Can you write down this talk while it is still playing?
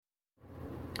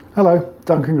Hello,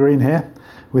 Duncan Green here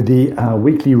with the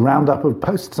weekly roundup of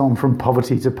posts on From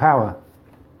Poverty to Power.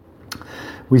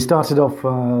 We started off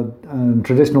in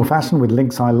traditional fashion with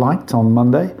links I liked on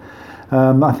Monday.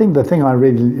 I think the thing I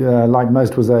really liked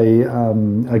most was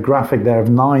a graphic there of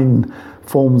 9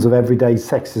 forms of everyday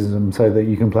sexism, so that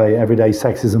you can play everyday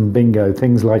sexism bingo.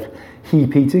 Things like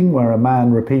heap eating, where a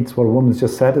man repeats what a woman's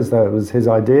just said as though it was his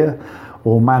idea,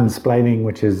 or mansplaining,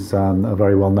 which is a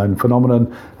very well-known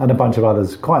phenomenon, and a bunch of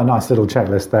others. Quite a nice little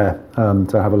checklist there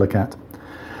to have a look at.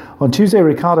 On Tuesday,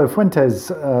 Ricardo Fuentes,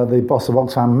 the boss of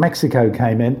Oxfam Mexico,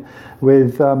 came in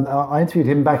with, I interviewed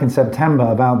him back in September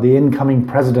about the incoming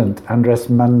president, Andrés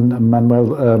Manuel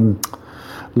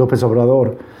López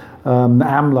Obrador,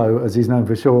 AMLO, as he's known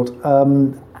for short.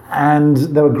 And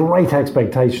there were great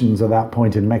expectations at that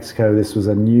point in Mexico. This was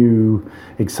a new,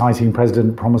 exciting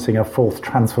president promising a fourth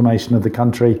transformation of the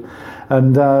country.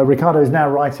 And Ricardo is now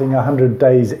writing 100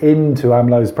 days into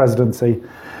AMLO's presidency.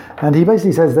 And he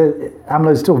basically says that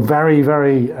AMLO is still very,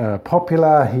 very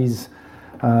popular. He's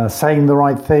saying the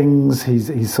right things.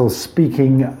 He's sort of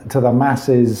speaking to the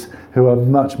masses who are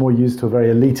much more used to a very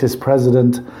elitist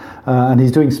president. And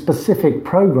he's doing specific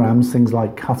programs, things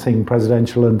like cutting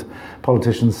presidential and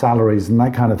politicians' salaries and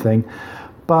that kind of thing.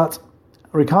 But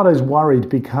Ricardo's worried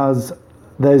because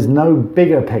there's no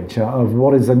bigger picture of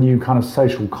what is a new kind of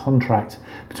social contract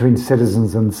between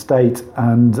citizens and state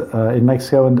and in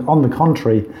Mexico. And on the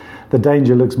contrary, the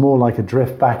danger looks more like a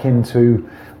drift back into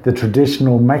the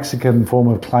traditional Mexican form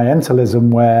of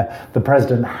clientelism, where the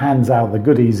president hands out the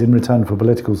goodies in return for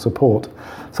political support.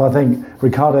 So I think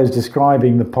Ricardo is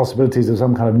describing the possibilities of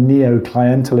some kind of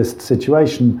neo-clientelist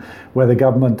situation where the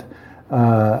government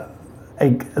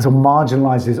sort of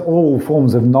marginalizes all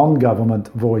forms of non-government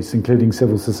voice, including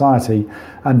civil society,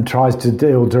 and tries to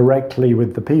deal directly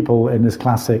with the people in this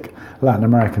classic Latin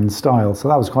American style. So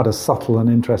that was quite a subtle and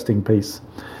interesting piece.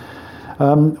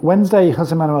 Wednesday,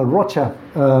 Jose Manuel Rocha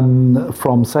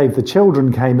from Save the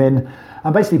Children came in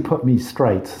and basically put me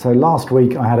straight. So last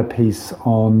week I had a piece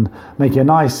on making a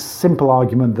nice, simple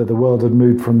argument that the world had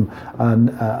moved from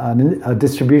a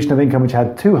distribution of income which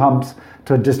had 2 humps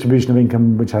to a distribution of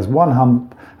income which has 1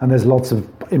 hump, and there's lots of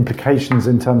implications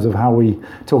in terms of how we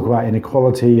talk about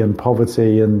inequality and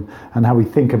poverty and how we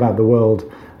think about the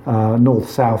world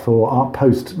north-south or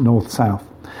post-north-south.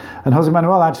 And Jose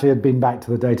Manuel actually had been back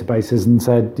to the databases and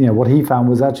said, what he found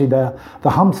was actually the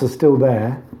humps are still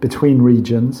there between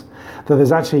regions, that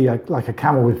there's actually like a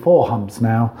camel with 4 humps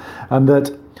now, and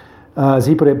that, as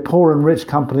he put it, poor and rich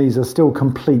companies are still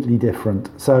completely different.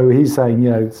 So he's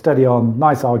saying, steady on,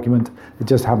 nice argument, it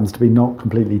just happens to be not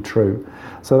completely true.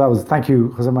 So that was, thank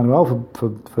you, Jose Manuel, for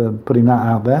putting that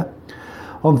out there.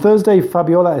 On Thursday,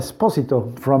 Fabiola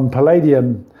Esposito from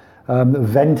Palladium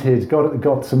vented,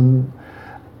 got some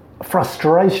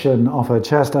frustration off her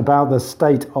chest about the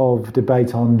state of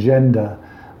debate on gender,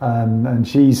 and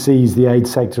she sees the aid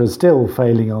sector as still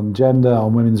failing on gender,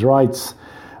 on women's rights,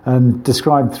 and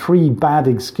described 3 bad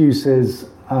excuses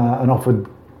and offered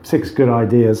 6 good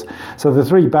ideas. So the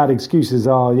 3 bad excuses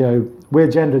are,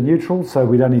 we're gender neutral, so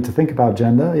we don't need to think about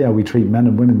gender. Yeah, we treat men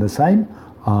and women the same.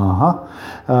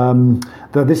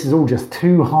 That this is all just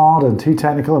too hard and too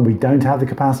technical, and we don't have the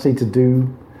capacity to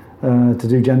do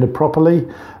gender properly,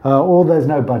 or there's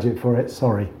no budget for it,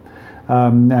 sorry.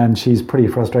 And she's pretty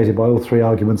frustrated by all 3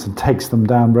 arguments and takes them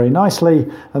down very nicely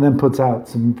and then puts out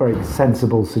some very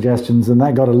sensible suggestions, and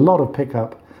that got a lot of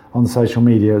pickup on social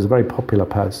media. It was a very popular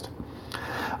post.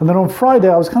 And then on Friday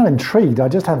I was kind of intrigued. I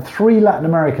just had 3 Latin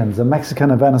Americans, a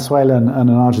Mexican, a Venezuelan and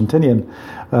an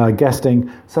Argentinian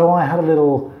guesting, so I had a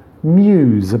little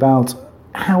muse about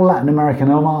how Latin American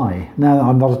am I? Now,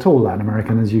 I'm not at all Latin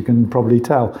American, as you can probably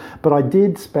tell, but I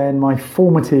did spend my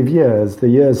formative years, the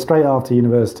years straight after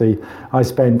university, I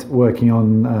spent working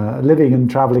on living and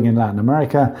traveling in Latin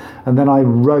America, and then I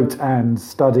wrote and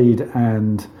studied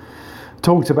and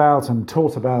talked about and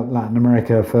taught about Latin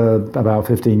America for about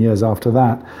 15 years after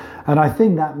that. And I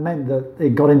think that meant that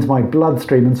it got into my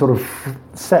bloodstream and sort of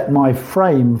set my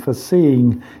frame for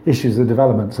seeing issues of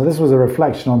development. So this was a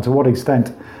reflection on to what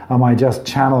extent am I just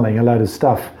channeling a load of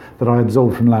stuff that I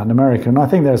absorbed from Latin America. And I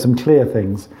think there are some clear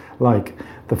things like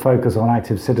the focus on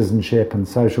active citizenship and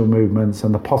social movements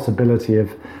and the possibility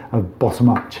of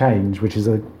bottom-up change, which is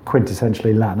a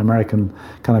quintessentially Latin American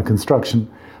kind of construction.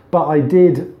 But I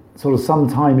did sort of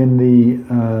sometime in the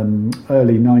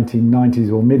early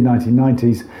 1990s or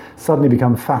mid-1990s, suddenly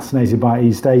become fascinated by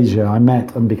East Asia. I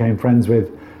met and became friends with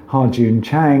Ha-Joon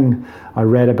Chang. I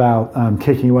read about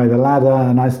Kicking Away the Ladder,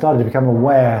 and I started to become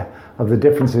aware of the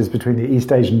differences between the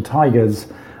East Asian tigers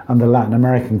and the Latin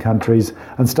American countries,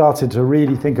 and started to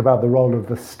really think about the role of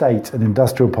the state and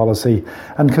industrial policy,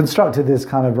 and constructed this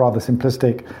kind of rather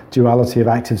simplistic duality of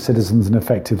active citizens and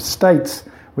effective states,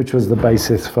 which was the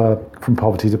basis for From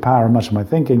Poverty to Power and much of my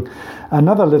thinking.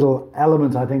 Another little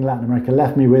element I think Latin America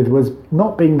left me with was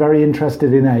not being very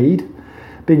interested in aid,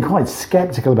 being quite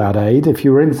skeptical about aid. If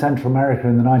you were in Central America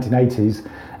in the 1980s,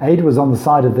 aid was on the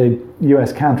side of the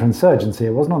US counterinsurgency.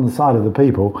 It wasn't on the side of the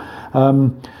people.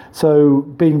 So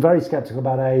being very skeptical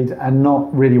about aid and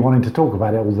not really wanting to talk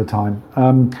about it all the time.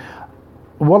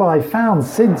 What I found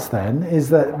since then is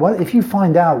that if you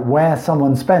find out where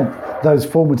someone spent those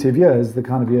formative years, the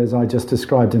kind of years I just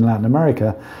described in Latin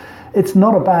America, it's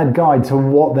not a bad guide to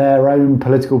what their own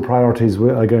political priorities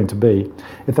are going to be.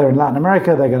 If they're in Latin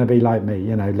America, they're going to be like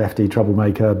me, lefty,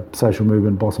 troublemaker, social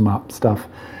movement, bottom-up stuff.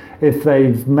 If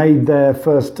they've made their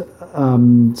first,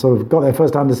 got their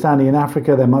first understanding in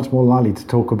Africa, they're much more likely to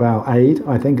talk about aid,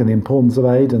 I think, and the importance of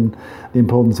aid and the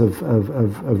importance of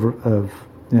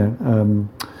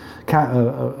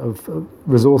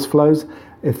resource flows.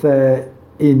 If they're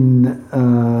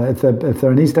if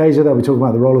they're in East Asia, they'll be talking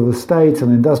about the role of the state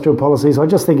and industrial policies. I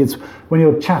just think it's when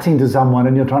you're chatting to someone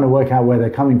and you're trying to work out where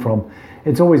they're coming from,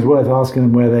 it's always worth asking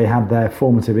them where they had their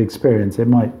formative experience. It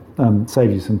might save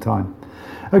you some time.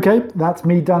 Okay, that's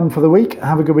me done for the week.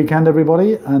 Have a good weekend,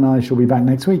 everybody, and I shall be back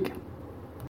next week.